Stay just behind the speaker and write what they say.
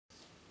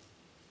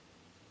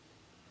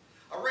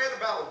I read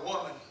about a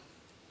woman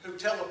who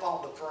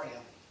telephoned a friend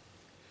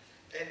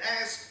and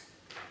asked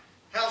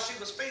how she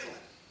was feeling.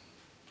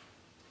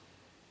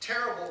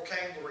 Terrible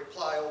came the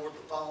reply over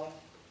the phone.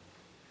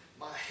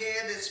 My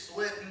head is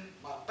splitting,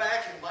 my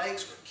back and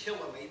legs are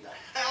killing me,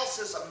 the house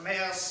is a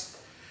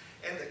mess,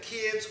 and the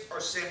kids are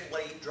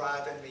simply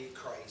driving me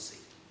crazy.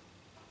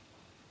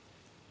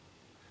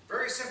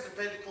 Very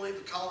sympathetically, the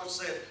caller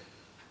said,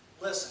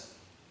 listen,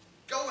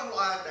 go and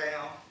lie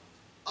down.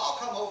 I'll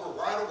come over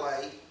right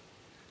away,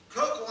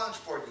 cook lunch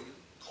for you,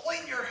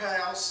 clean your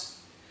house,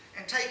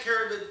 and take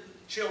care of the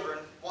children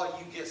while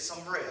you get some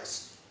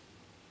rest.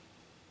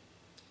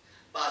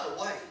 By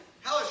the way,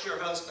 how is your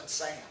husband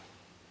Sam?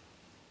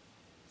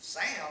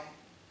 Sam,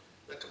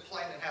 the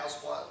complaining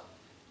housewife,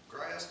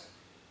 grasped.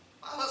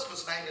 My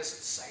husband's name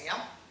isn't Sam.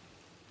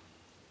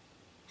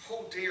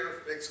 Oh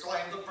dear,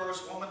 exclaimed the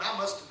first woman, I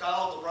must have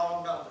dialed the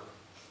wrong number.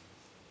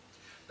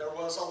 There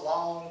was a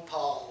long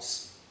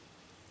pause.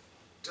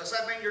 Does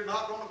that mean you're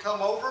not going to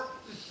come over?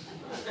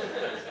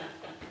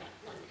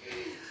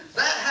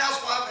 That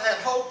housewife had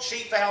hoped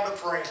she found a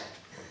friend.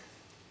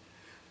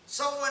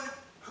 Someone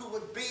who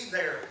would be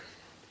there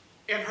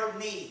in her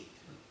need.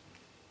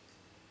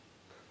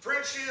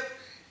 Friendship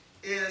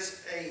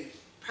is a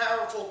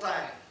powerful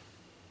thing.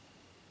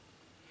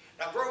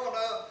 Now growing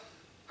up,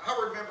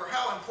 I remember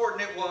how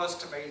important it was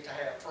to me to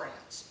have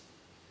friends.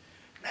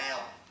 Now,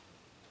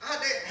 I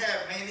didn't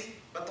have many,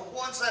 but the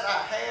ones that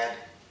I had,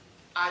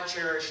 I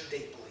cherished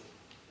deeply.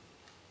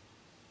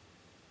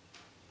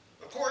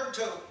 According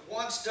to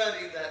one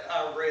study that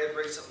I read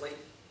recently,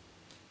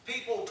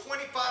 people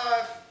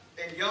 25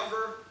 and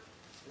younger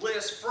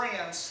list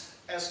friends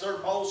as their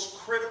most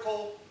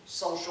critical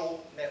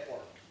social network.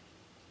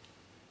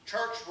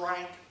 Church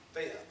ranked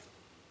 5th.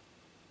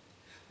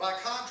 By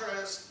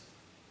contrast,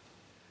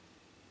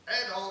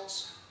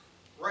 adults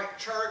rank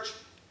church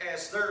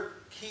as their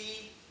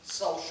key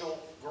social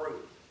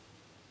group,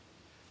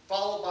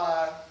 followed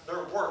by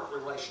their work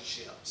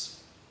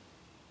relationships.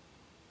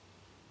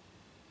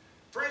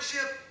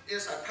 Friendship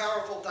is a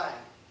powerful thing,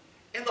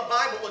 and the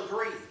Bible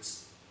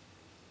agrees.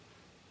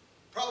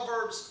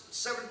 Proverbs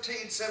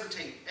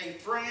 17:17, a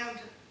friend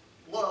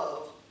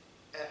love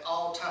at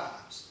all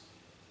times.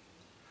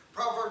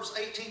 Proverbs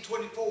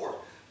 18:24,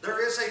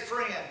 there is a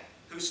friend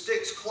who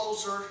sticks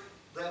closer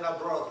than a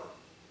brother.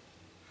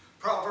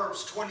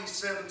 Proverbs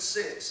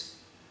 27:6,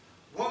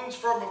 wounds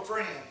from a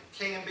friend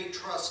can be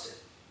trusted.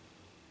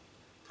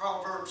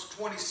 Proverbs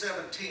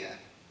 27:10,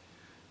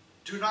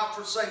 do not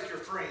forsake your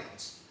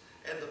friends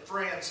and the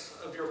friends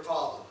of your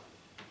father.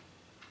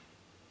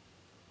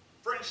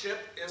 Friendship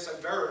is a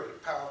very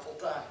powerful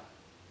thing.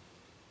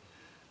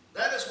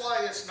 That is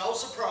why it's no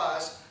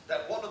surprise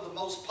that one of the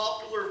most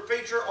popular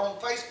features on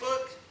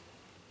Facebook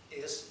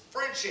is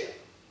friendship.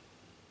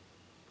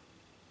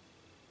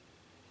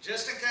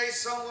 Just in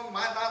case someone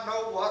might not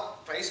know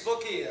what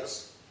Facebook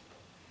is,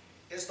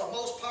 it's the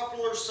most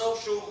popular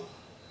social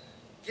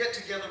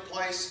get-together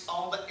place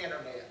on the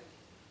internet.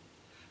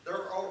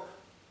 There are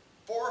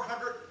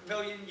 400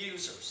 million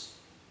users.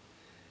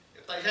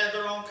 If they had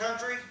their own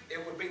country,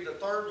 it would be the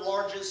 3rd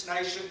largest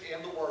nation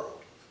in the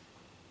world.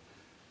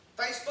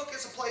 Facebook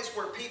is a place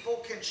where people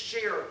can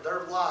share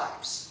their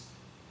lives.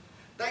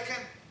 They can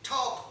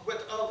talk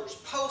with others,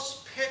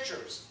 post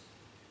pictures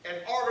and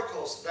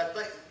articles that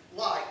they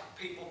like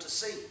people to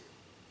see.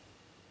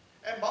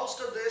 And most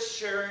of this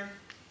sharing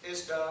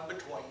is done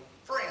between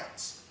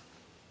friends.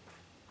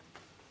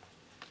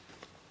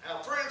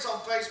 Now, friends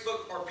on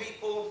Facebook are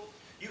people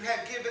you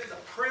have given the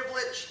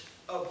privilege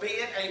of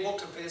being able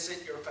to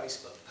visit your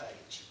Facebook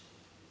page,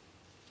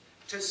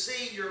 to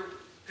see your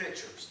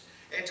pictures,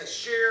 and to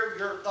share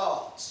your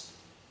thoughts.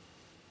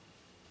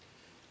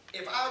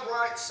 If I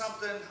write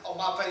something on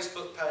my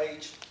Facebook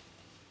page,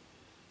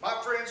 my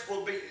friends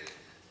will be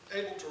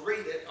able to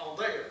read it on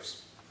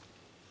theirs.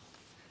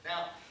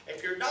 Now,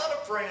 if you're not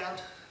a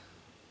friend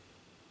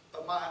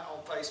of mine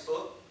on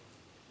Facebook,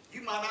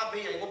 you might not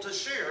be able to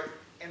share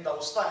in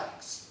those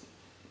things.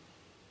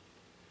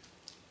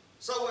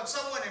 So when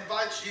someone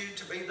invites you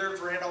to be their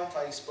friend on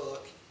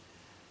Facebook,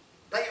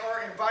 they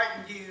are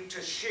inviting you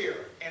to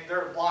share in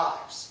their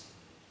lives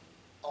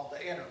on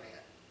the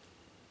internet.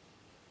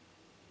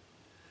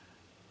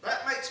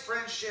 That makes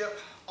friendship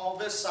on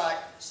this site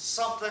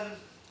something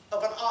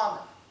of an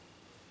honor.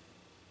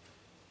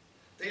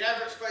 The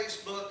average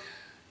Facebook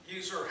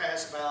user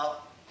has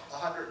about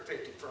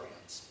 150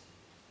 friends.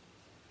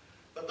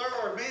 But there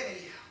are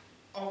many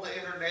on the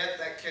internet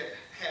that can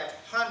have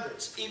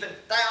hundreds, even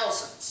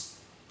thousands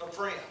of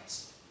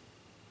friends.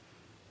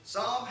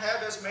 Some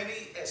have as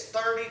many as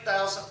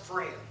 30,000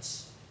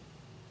 friends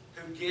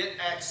who get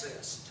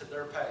access to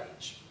their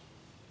page.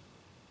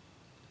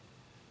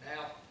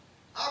 Now,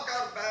 I've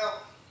got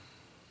about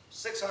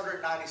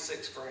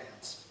 696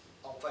 friends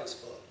on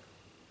Facebook.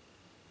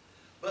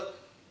 But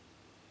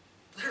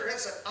there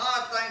is an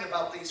odd thing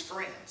about these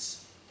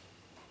friends.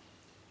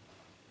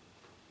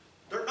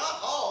 They're not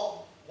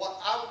all what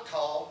I would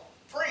call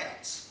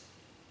friends.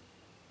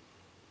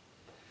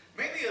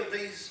 Many of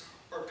these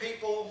are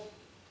people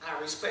I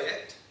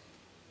respect,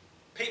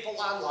 people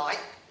I like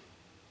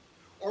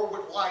or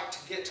would like to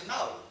get to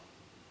know.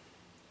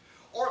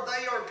 Or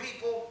they are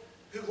people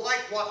who like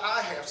what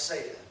I have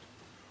said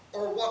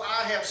or what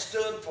I have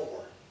stood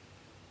for.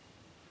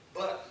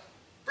 But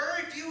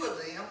very few of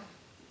them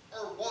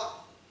are what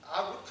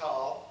I would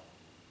call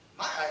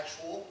my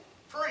actual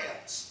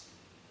friends.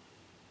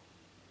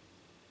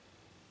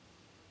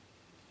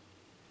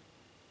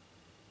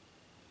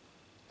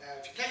 Now,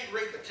 if you can't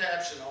read the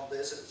caption on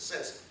this, it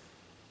says,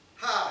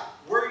 "Hi,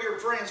 we're your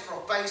friends from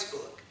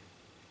Facebook,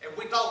 and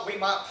we thought we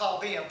might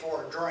pop in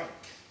for a drink."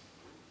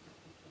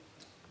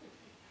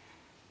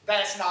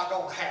 That's not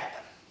going to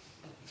happen.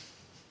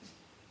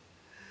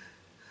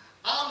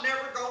 I'm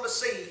never going to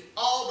see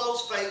all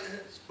those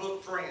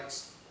Facebook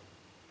friends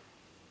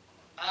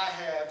I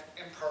have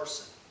in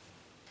person.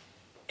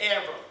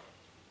 Ever.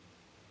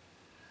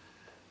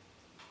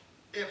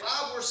 If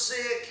I were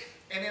sick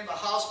and in the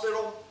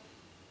hospital,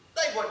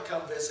 they wouldn't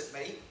come visit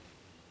me.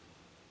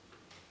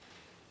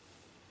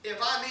 If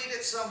I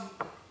needed some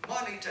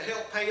money to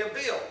help pay a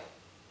bill,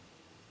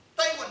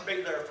 they wouldn't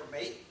be there for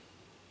me.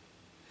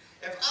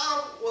 If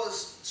I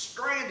was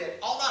stranded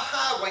on a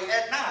highway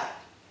at night,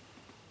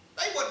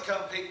 they wouldn't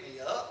come pick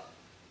me up.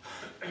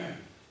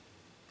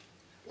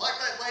 Like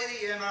that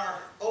lady in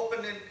our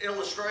opening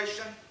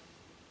illustration,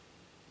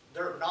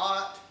 they're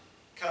not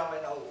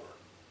coming over.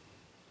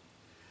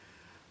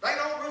 They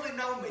don't really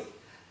know me.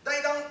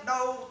 They don't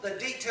know the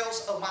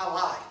details of my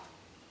life.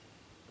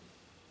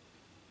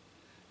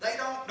 They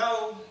don't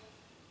know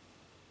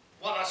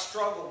what I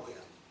struggle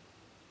with.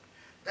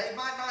 They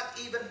might not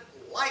even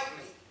like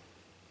me.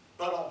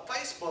 But on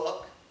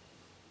Facebook,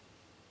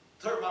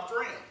 they're my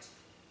friends.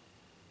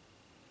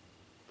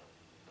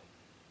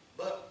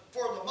 But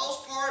for the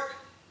most part,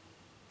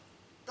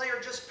 they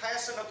are just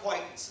passing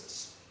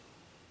acquaintances.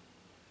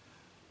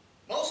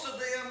 Most of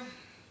them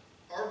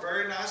are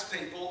very nice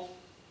people,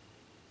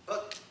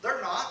 but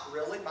they're not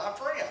really my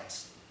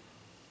friends.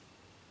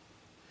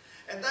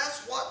 And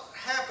that's what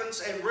happens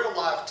in real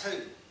life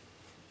too.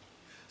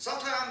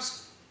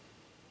 Sometimes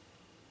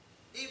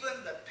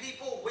even the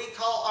people we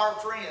call our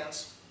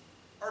friends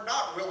are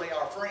not really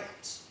our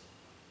friends.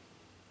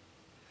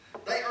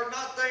 They are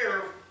not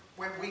there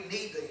when we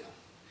need them.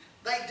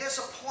 They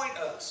disappoint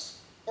us,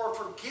 or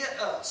forget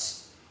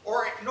us,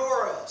 or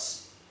ignore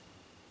us.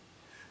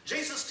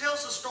 Jesus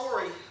tells the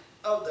story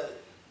of the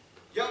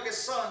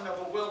youngest son of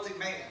a wealthy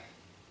man.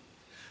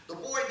 The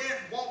boy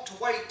didn't want to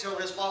wait till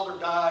his father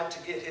died to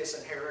get his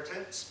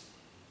inheritance.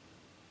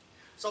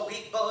 So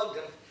he bugged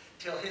him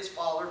till his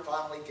father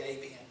finally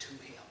gave in to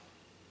him.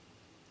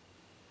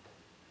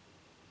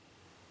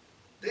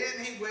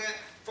 Then he went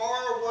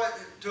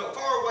to a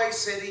faraway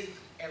city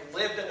and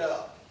lived it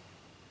up.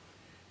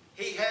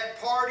 He had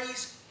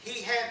parties,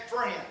 he had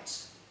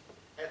friends,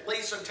 at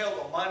least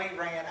until the money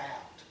ran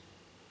out.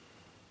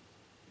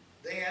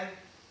 Then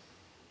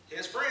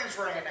his friends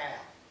ran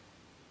out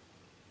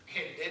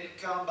and didn't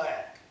come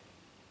back.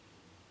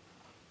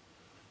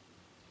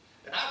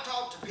 And I've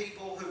talked to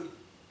people who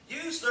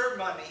use their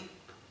money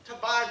to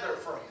buy their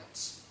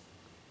friends.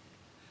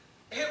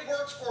 It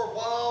works for a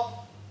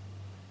while,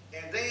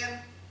 and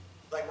then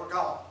they were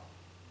gone.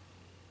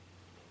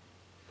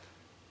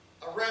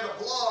 I read a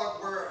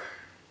blog where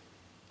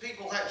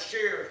people had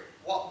shared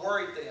what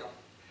worried them.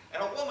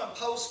 And a woman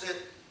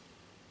posted,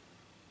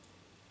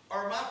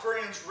 "Are my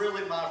friends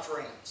really my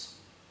friends?"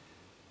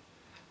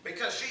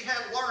 Because she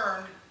had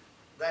learned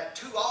that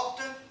too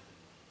often,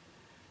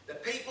 the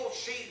people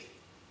she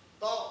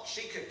thought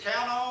she could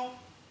count on,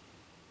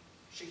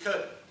 she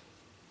couldn't.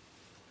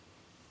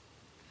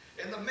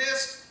 In the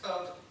midst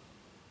of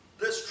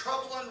this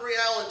troubling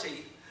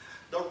reality,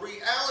 the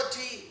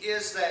reality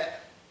is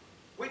that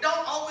we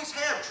don't always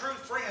have true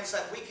friends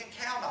that we can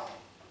count on.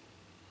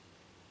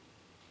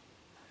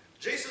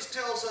 Jesus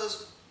tells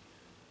us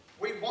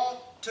that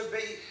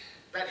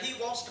He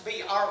wants to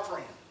be our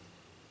friend.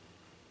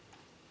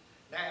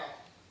 Now,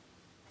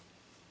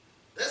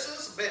 this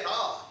is a bit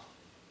odd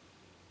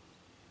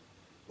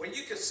when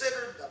you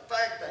consider the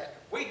fact that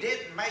we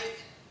didn't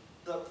make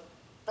the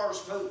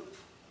first move.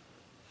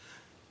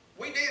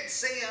 We didn't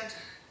send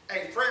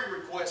a friend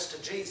request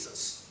to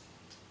Jesus.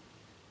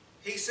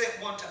 He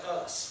sent one to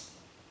us.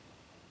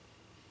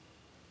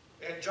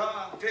 In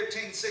John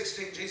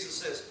 15:16, Jesus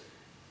says,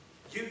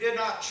 "You did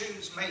not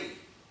choose me,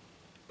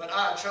 but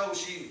I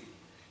chose you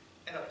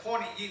and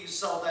appointed you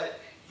so that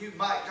you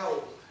might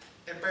go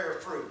and bear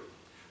fruit,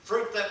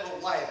 fruit that will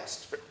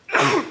last,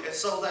 and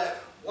so that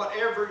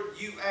whatever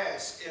you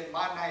ask in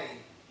my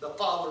name, the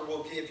Father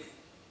will give you."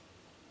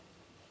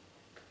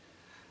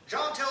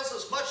 John tells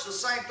us much the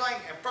same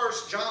thing in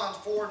 1 John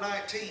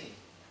 4:19.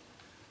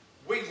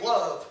 We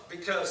love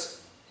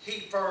because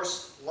He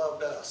first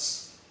loved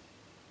us.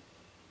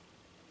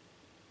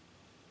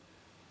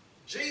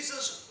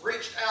 Jesus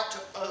reached out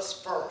to us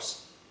first.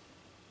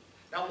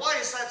 Now, why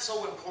is that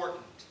so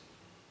important?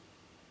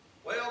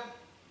 Well,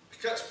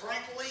 because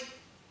frankly,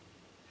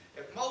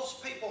 if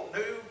most people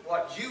knew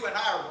what you and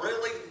I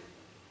really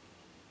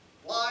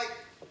like,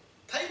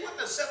 they wouldn't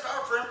accept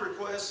our friend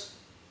requests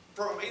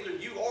from either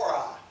you or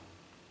I.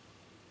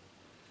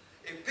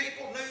 If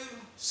people knew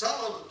some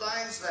of the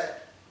things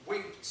that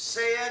we've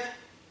said,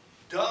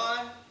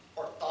 done,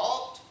 or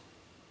thought,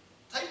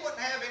 they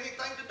wouldn't have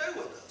anything to do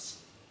with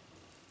us.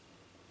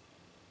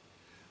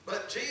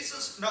 But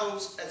Jesus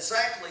knows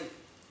exactly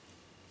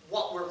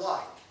what we're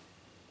like.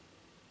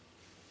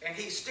 And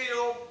He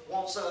still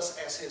wants us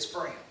as His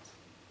friend.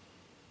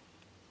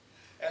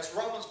 As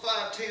Romans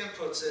 5:10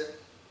 puts it,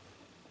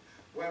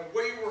 when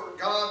we were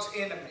God's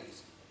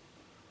enemies,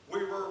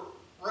 we were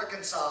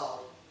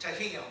reconciled to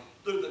Him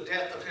through the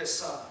death of His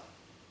Son.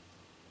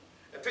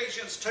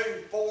 Ephesians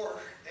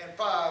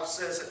 2:4-5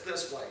 says it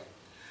this way: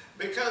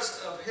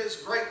 because of His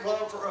great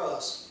love for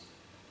us,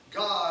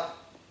 God,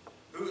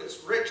 who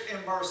is rich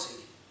in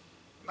mercy,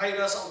 made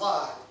us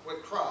alive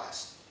with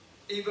Christ,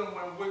 even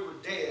when we were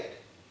dead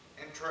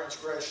in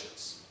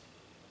transgressions.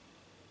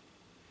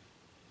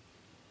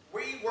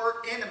 We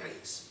were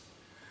enemies.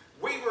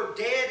 We were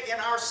dead in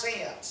our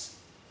sins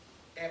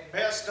and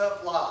messed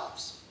up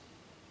lives.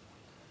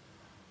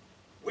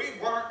 We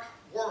weren't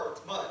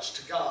worth much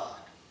to God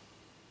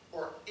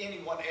or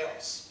anyone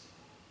else.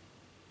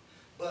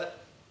 But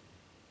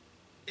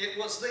it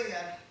was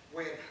then,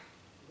 when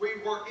we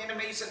were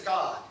enemies of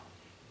God,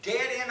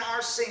 dead in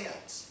our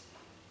sins,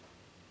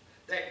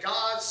 that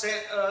God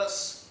sent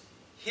us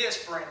His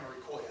friend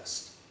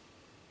request.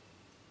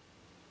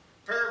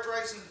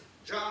 Paraphrasing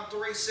John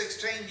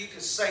 3:16, you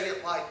can say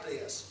it like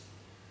this: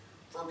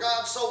 for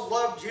God so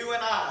loved you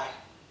and I,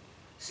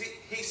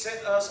 He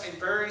sent us a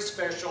very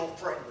special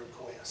friend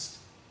request.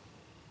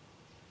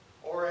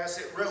 Or as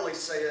it really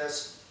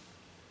says,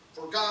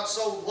 for God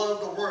so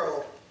loved the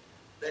world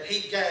that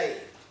He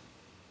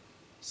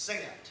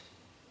sent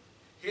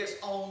His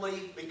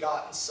only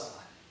begotten Son.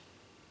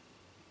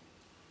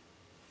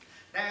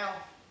 Now,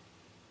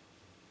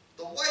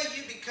 the way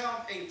you become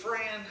a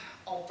friend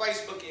on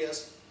Facebook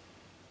is,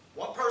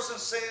 one person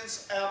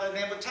sends out an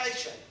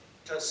invitation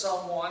to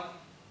someone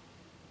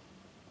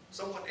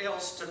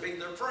else to be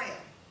their friend.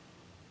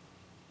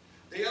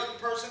 The other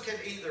person can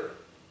either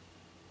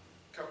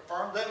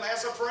confirm them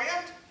as a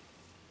friend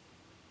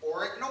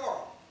or ignore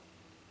them.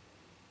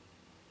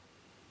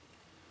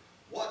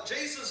 What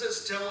Jesus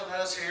is telling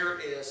us here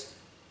is,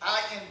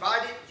 I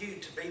invited you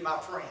to be my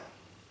friend.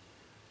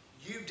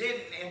 You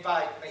didn't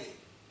invite me.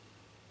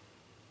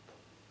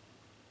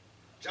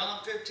 John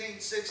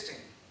 15:16.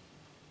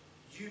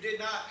 You did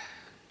not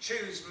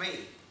choose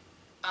me.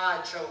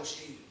 I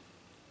chose you.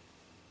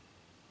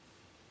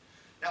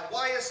 Now,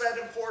 why is that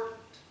important?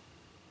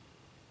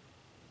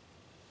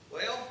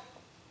 Well,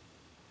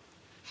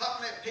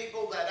 I've met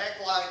people that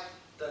act like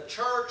the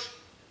church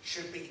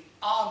should be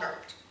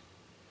honored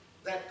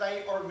that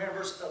they are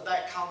members of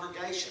that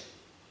congregation.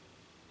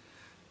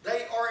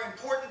 They are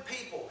important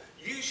people.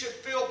 You should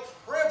feel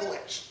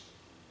privileged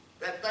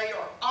that they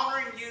are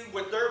honoring you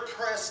with their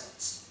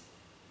presence.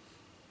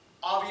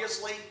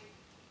 Obviously,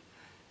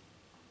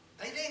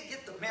 they didn't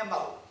get the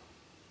memo.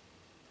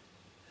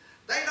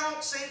 They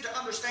don't seem to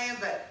understand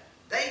that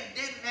they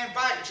didn't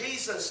invite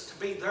Jesus to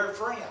be their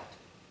friend.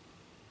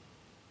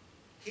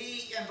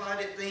 He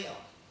invited them.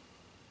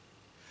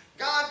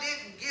 God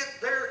didn't get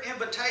their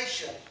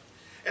invitation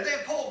and then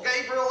pull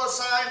Gabriel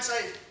aside and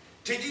say,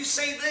 did you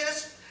see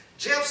this?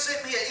 Jeff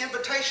sent me an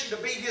invitation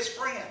to be his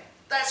friend.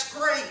 That's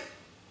great.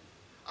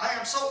 I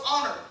am so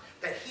honored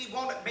that he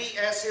wanted me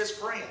as his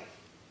friend.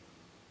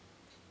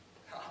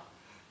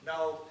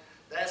 No,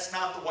 that's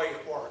not the way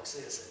it works,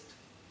 is it?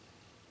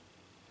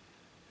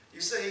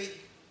 You see,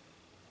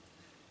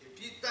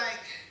 if you think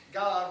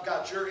God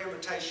got your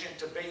invitation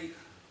to be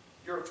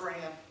your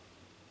friend,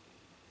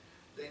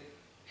 then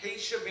He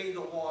should be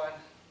the one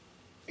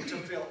to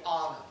feel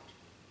honored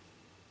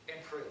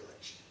and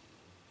privileged.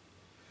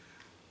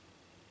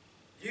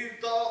 You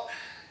thought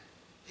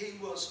He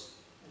was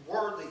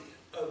worthy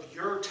of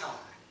your time.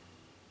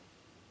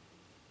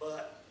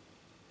 But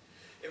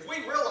if we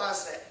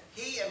realize that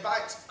He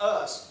invites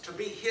us to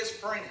be His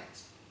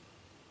friends,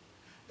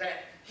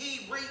 that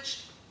He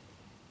reached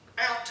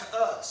out to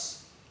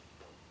us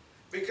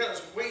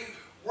because we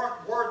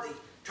weren't worthy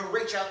to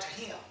reach out to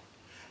Him,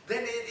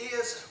 then it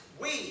is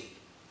we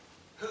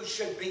who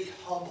should be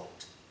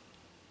humbled.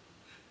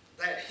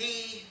 That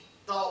He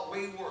thought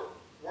we were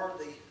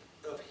worthy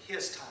of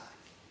His time.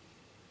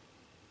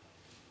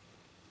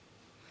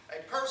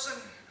 A person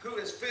who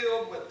is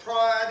filled with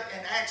pride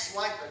and acts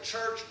like the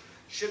church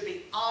should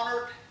be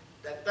honored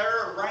that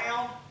they're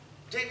around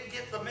didn't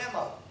get the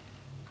memo.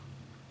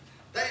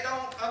 They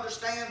don't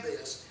understand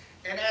this,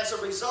 and as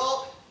a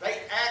result,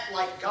 they act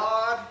like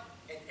God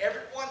and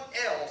everyone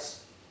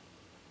else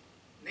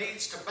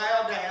needs to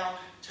bow down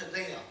to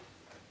them.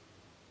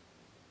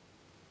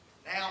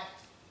 Now,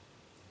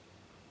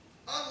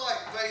 unlike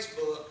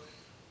Facebook,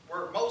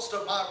 where most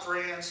of my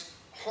friends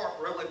aren't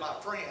really my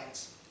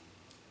friends,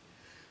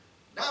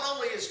 not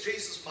only is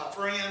Jesus my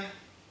friend,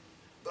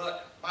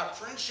 but my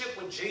friendship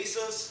with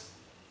Jesus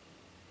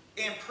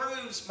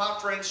improves my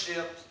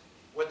friendship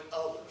with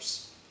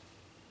others.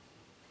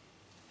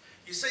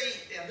 You see,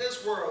 in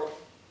this world,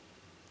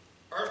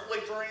 earthly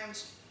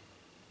friends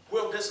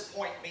will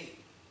disappoint me.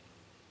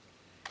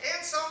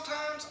 And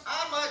sometimes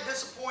I might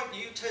disappoint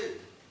you too.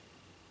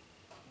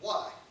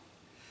 Why?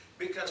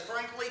 Because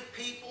frankly,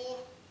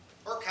 people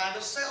are kind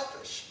of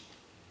selfish.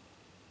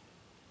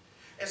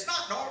 It's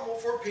not normal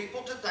for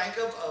people to think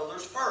of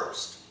others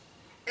first.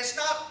 It's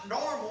not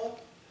normal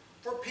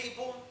for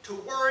people to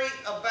worry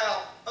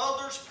about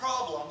others'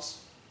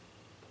 problems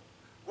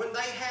when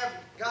they have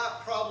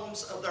got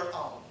problems of their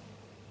own.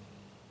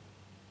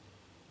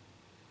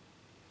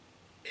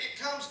 It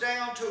comes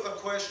down to a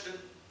question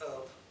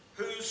of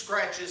who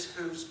scratches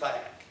whose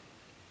back.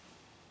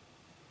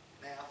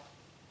 Now,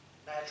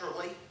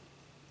 naturally,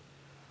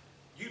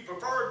 you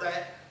prefer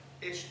that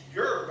it's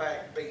your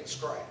back being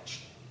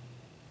scratched.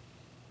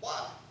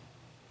 Why?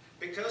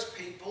 Because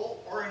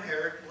people are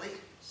inherently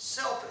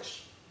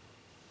selfish.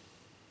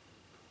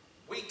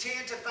 We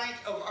tend to think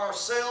of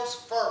ourselves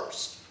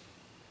first.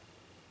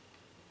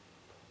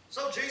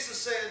 So Jesus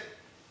said,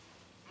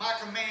 my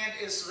command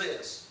is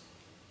this: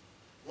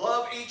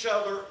 love each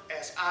other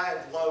as I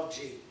have loved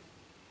you.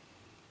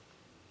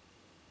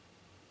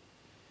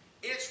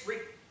 It's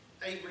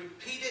a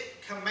repeated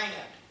command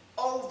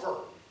over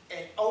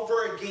and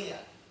over again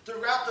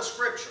throughout the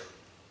Scripture.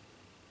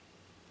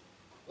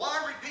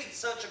 Why repeat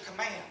such a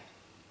command?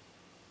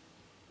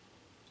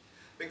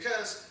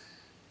 Because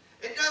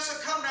it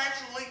doesn't come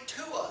naturally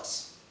to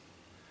us.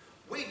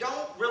 We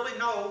don't really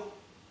know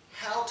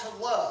how to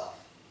love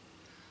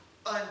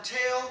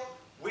until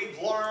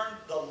we've learned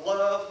the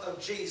love of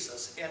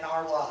Jesus in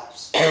our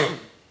lives.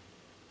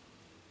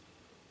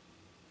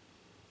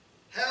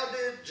 How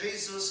did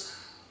Jesus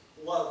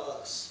love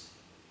us?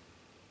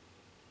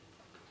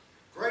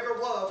 Greater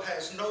love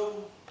has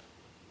no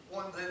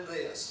one than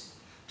this: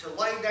 to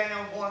lay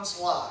down one's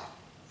life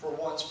for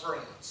one's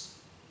friends.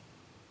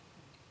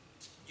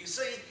 You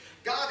see,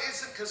 God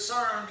isn't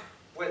concerned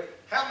with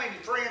how many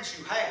friends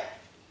you have.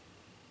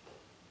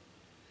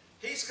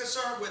 He's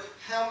concerned with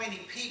how many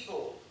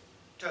people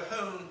to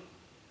whom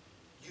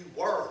you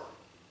were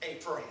a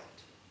friend.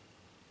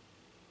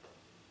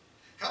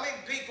 How many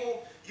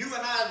people you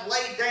and I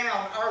lay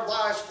down our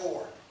lives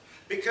for.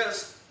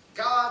 Because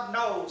God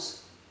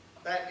knows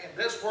that in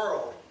this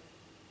world,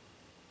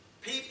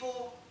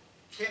 people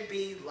can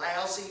be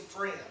lousy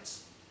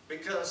friends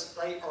because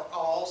they are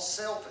all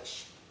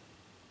selfish.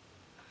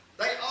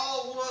 They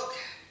all look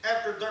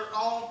after their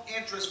own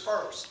interests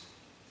first.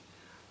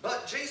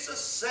 But Jesus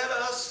set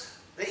us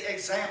the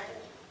example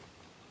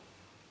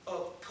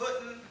of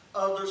putting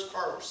others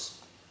first.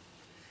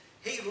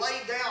 He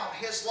laid down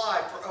His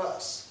life for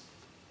us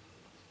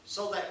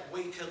so that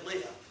we could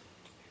live.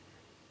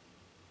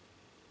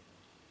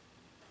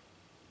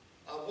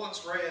 I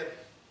once read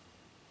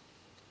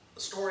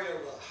the story of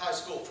a high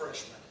school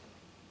freshman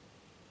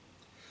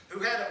who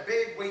had a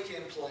big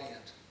weekend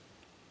planned.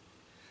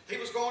 He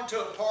was going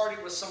to a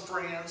party with some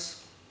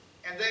friends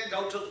and then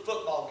go to the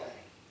football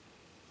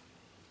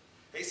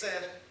game. He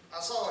said, I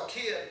saw a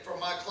kid from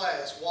my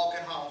class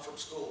walking home from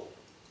school.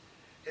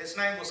 His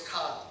name was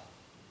Kyle.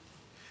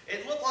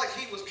 It looked like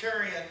he was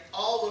carrying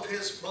all of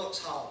his books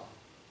home.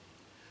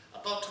 I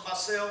thought to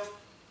myself,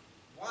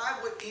 why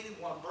would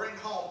anyone bring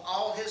home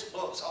all his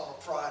books on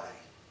a Friday?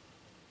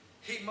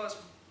 He must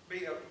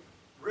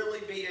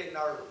really be a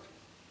nerd.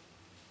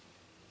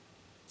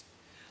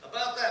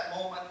 About that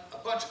moment, a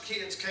bunch of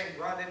kids came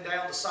running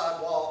down the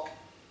sidewalk,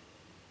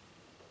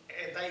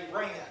 and they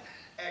ran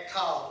at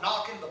Kyle,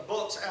 knocking the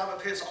books out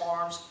of his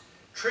arms,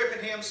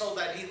 tripping him so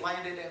that he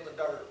landed in the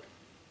dirt.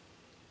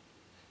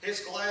 His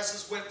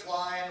glasses went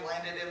flying,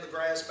 landed in the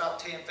grass about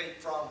 10 feet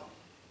from him.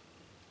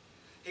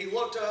 He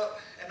looked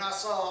up, and I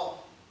saw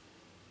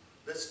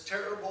this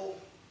terrible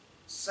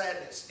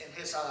sadness in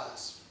his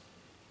eyes.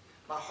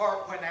 My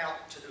heart went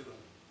out to him.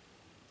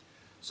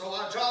 So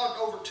I jogged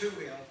over to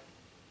him,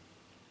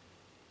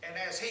 and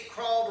as he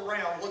crawled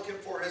around looking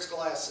for his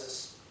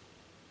glasses,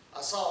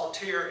 I saw a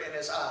tear in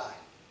his eye.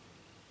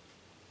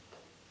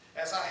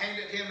 As I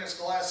handed him his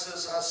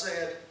glasses, I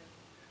said,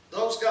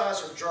 those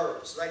guys are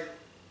jerks. They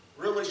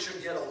really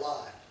should get a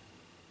life.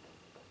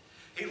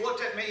 He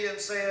looked at me and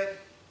said,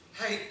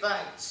 hey,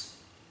 thanks.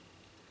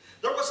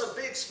 There was a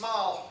big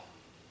smile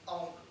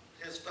on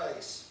his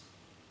face.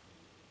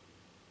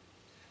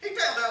 He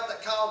found out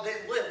that Kyle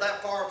didn't live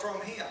that far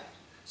from him,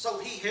 so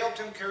he helped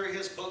him carry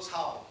his books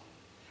home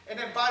and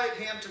invited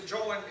him to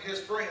join his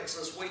friends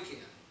this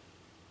weekend.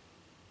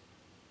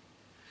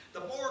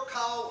 The more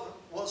Kyle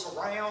was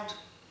around,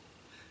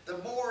 the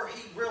more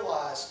he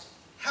realized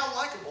how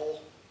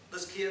likable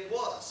this kid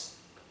was.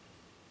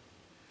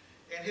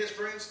 And his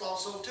friends thought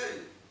so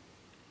too.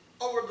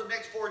 Over the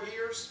next 4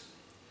 years,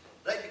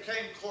 they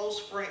became close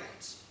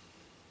friends.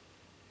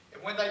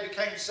 And when they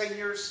became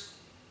seniors,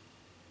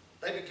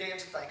 they began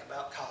to think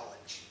about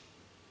college.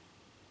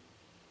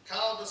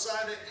 Kyle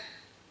decided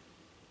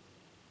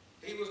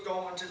he was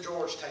going to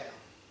Georgetown.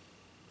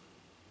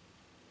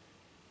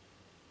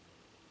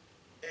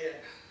 And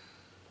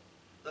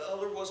the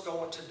other was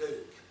going to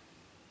Duke.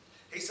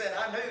 He said,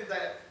 I knew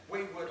that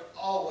we would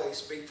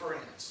always be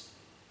friends,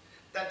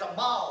 that the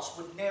miles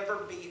would never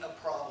be a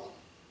problem.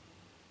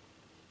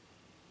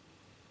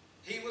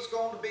 He was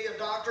going to be a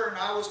doctor and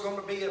I was going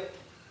to be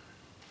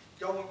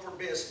going for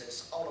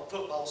business on a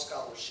football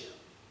scholarship.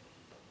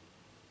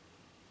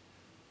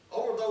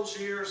 Over those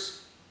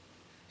years,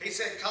 he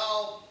said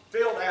Kyle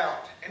filled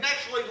out and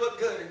actually looked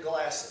good in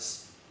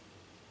glasses.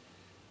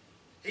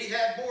 He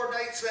had more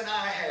dates than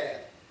I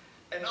had,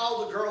 and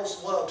all the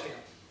girls loved him.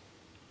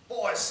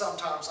 Boy,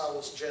 sometimes I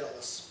was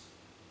jealous.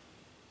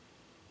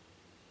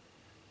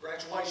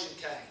 Graduation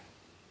came,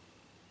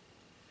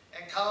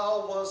 and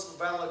Kyle was the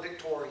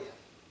valedictorian.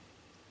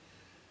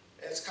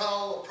 As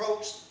Kyle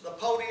approached the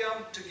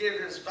podium to give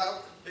his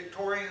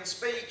valedictorian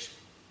speech,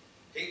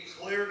 he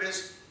cleared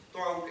his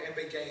throat and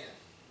began.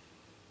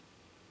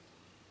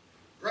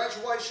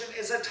 Graduation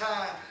is a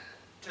time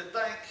to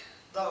thank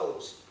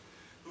those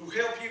who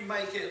help you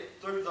make it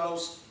through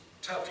those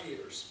tough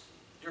years.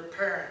 Your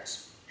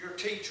parents, your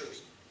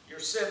teachers, your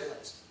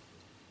siblings,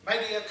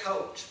 maybe a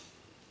coach,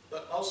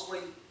 but mostly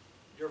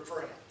your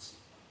friends.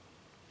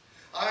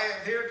 I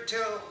am here to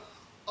tell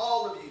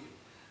all of you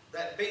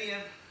that being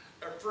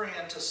a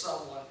friend to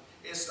someone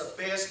is the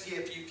best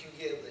gift you can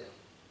give them.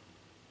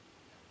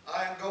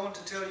 I am going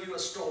to tell you a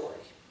story.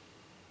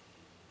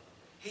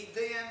 He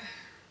then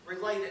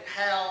related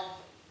how,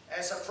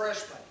 as a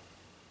freshman,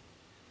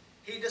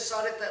 he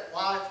decided that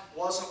life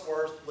wasn't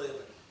worth living.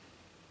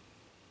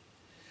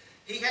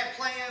 He had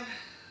planned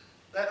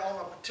that on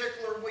a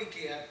particular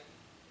weekend,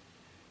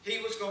 he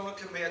was going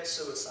to commit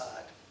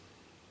suicide.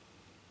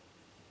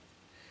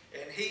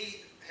 And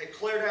he had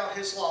cleared out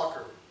his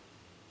locker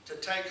to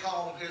take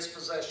home his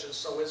possessions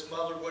so his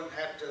mother wouldn't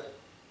have to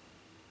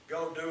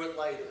go do it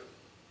later.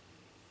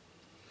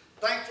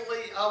 Thankfully,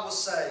 I was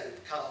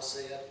saved, Kyle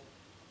said.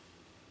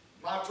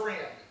 My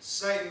friend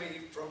saved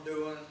me from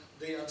doing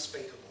the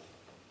unspeakable.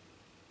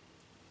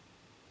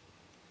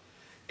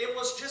 It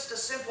was just a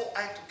simple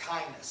act of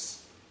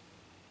kindness.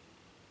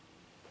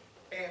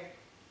 And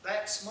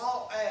that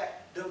small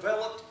act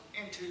developed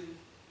into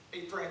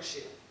a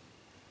friendship.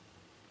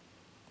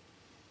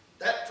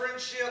 That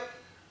friendship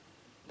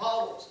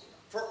models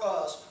for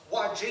us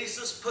why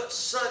Jesus put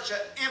such an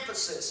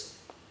emphasis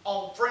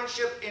on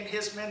friendship in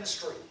his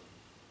ministry.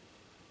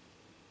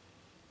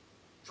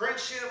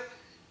 Friendship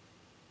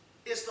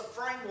is the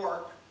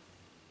framework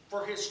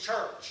for his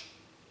church.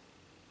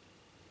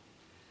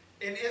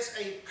 And it's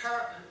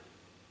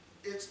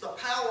the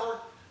power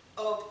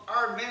of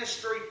our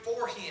ministry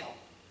for him.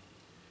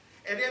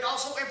 And it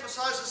also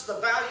emphasizes the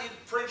value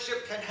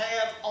friendship can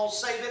have on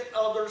saving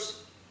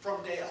others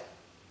from death.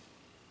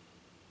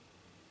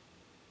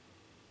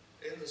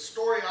 In the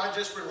story I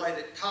just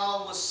related,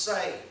 Kyle was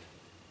saved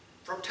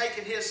from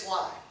taking his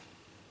life.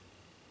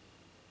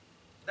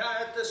 Now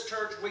at this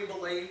church we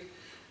believe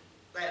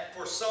that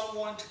for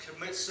someone to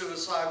commit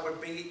suicide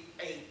would be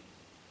a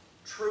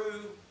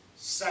true,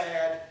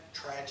 sad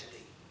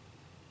tragedy.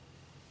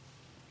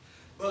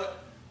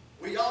 But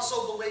we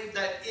also believe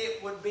that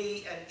it would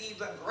be an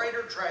even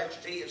greater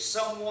tragedy if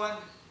someone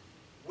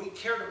we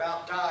cared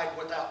about died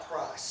without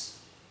Christ,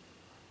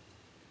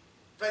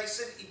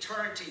 facing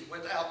eternity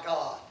without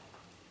God.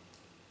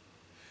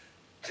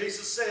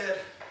 Jesus said,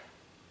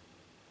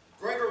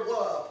 "Greater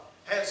love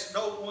has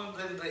no one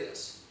than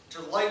this,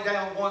 to lay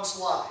down one's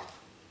life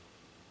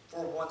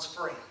for one's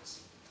friends."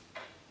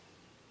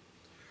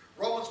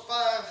 Romans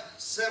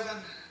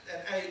 5:7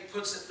 and 8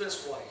 puts it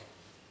this way: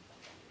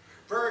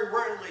 "Very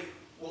rarely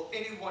will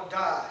anyone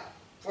die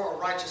for a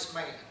righteous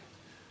man,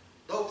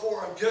 though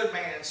for a good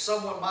man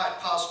someone might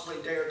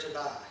possibly dare to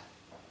die.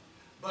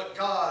 But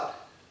God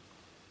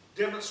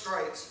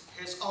demonstrates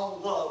his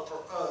own love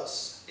for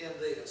us in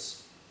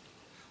this: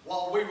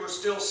 while we were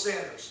still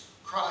sinners,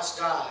 Christ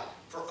died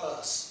for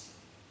us."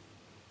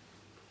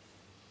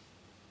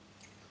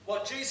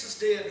 What Jesus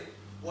did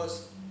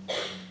was,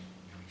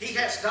 he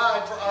has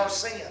died for our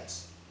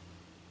sins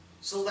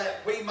so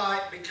that we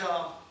might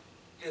become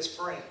his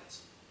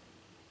friends.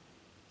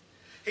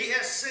 He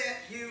has sent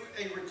you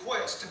a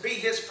request to be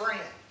his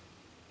friend.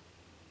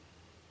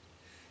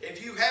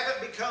 If you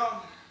haven't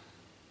become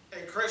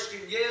a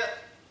Christian yet,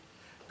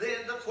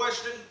 then the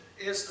question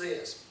is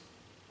this: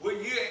 will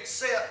you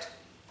accept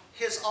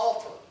his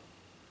offer,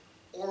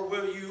 or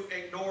will you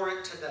ignore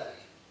it today?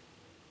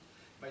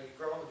 May you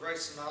grow in the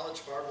grace and knowledge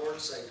of our Lord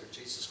and Savior,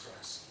 Jesus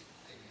Christ.